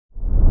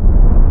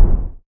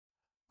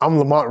I'm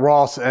Lamont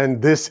Ross,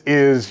 and this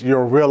is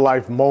your real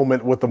life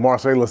moment with the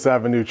Marsalis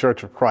Avenue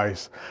Church of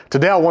Christ.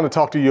 Today, I want to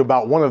talk to you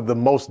about one of the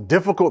most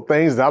difficult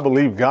things that I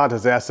believe God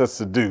has asked us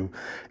to do,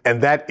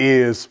 and that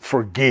is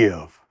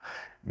forgive.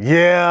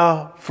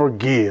 Yeah,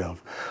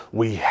 forgive.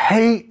 We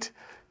hate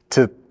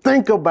to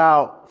think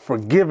about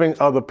forgiving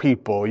other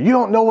people. You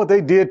don't know what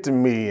they did to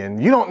me,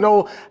 and you don't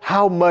know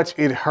how much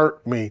it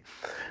hurt me.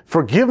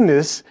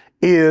 Forgiveness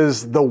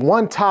is the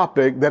one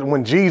topic that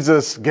when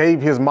Jesus gave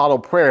his model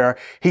prayer,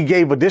 he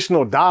gave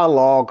additional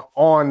dialogue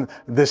on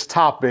this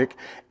topic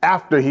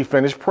after he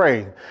finished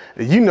praying.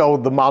 You know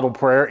the model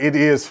prayer. It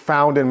is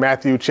found in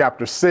Matthew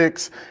chapter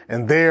 6.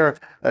 And there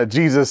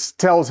Jesus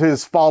tells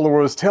his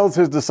followers, tells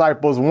his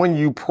disciples, when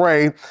you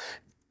pray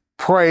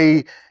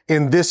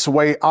in this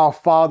way: Our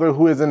Father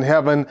who is in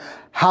heaven,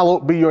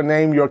 hallowed be your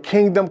name. Your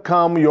kingdom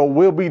come, your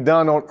will be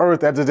done on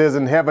earth as it is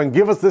in heaven.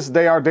 Give us this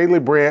day our daily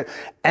bread,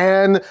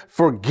 and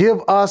forgive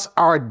us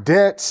our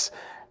debts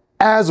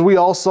as we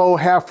also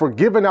have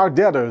forgiven our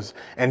debtors.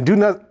 And do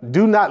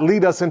not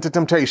lead us into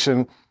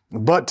temptation,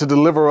 but to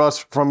deliver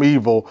us from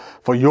evil.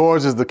 For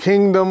yours is the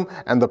kingdom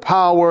and the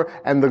power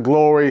and the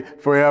glory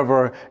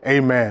forever.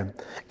 Amen.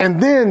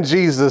 And then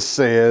Jesus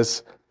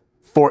says,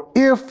 for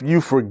if you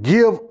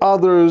forgive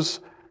others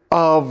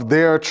of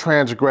their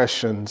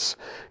transgressions,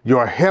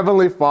 your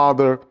heavenly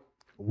Father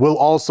will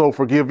also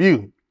forgive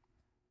you.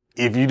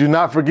 If you do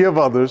not forgive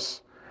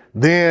others,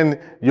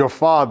 then your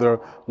Father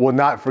will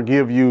not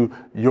forgive you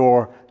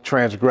your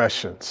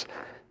transgressions.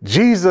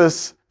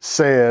 Jesus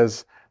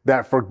says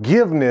that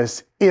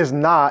forgiveness is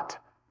not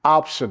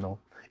optional.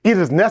 It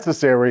is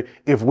necessary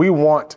if we want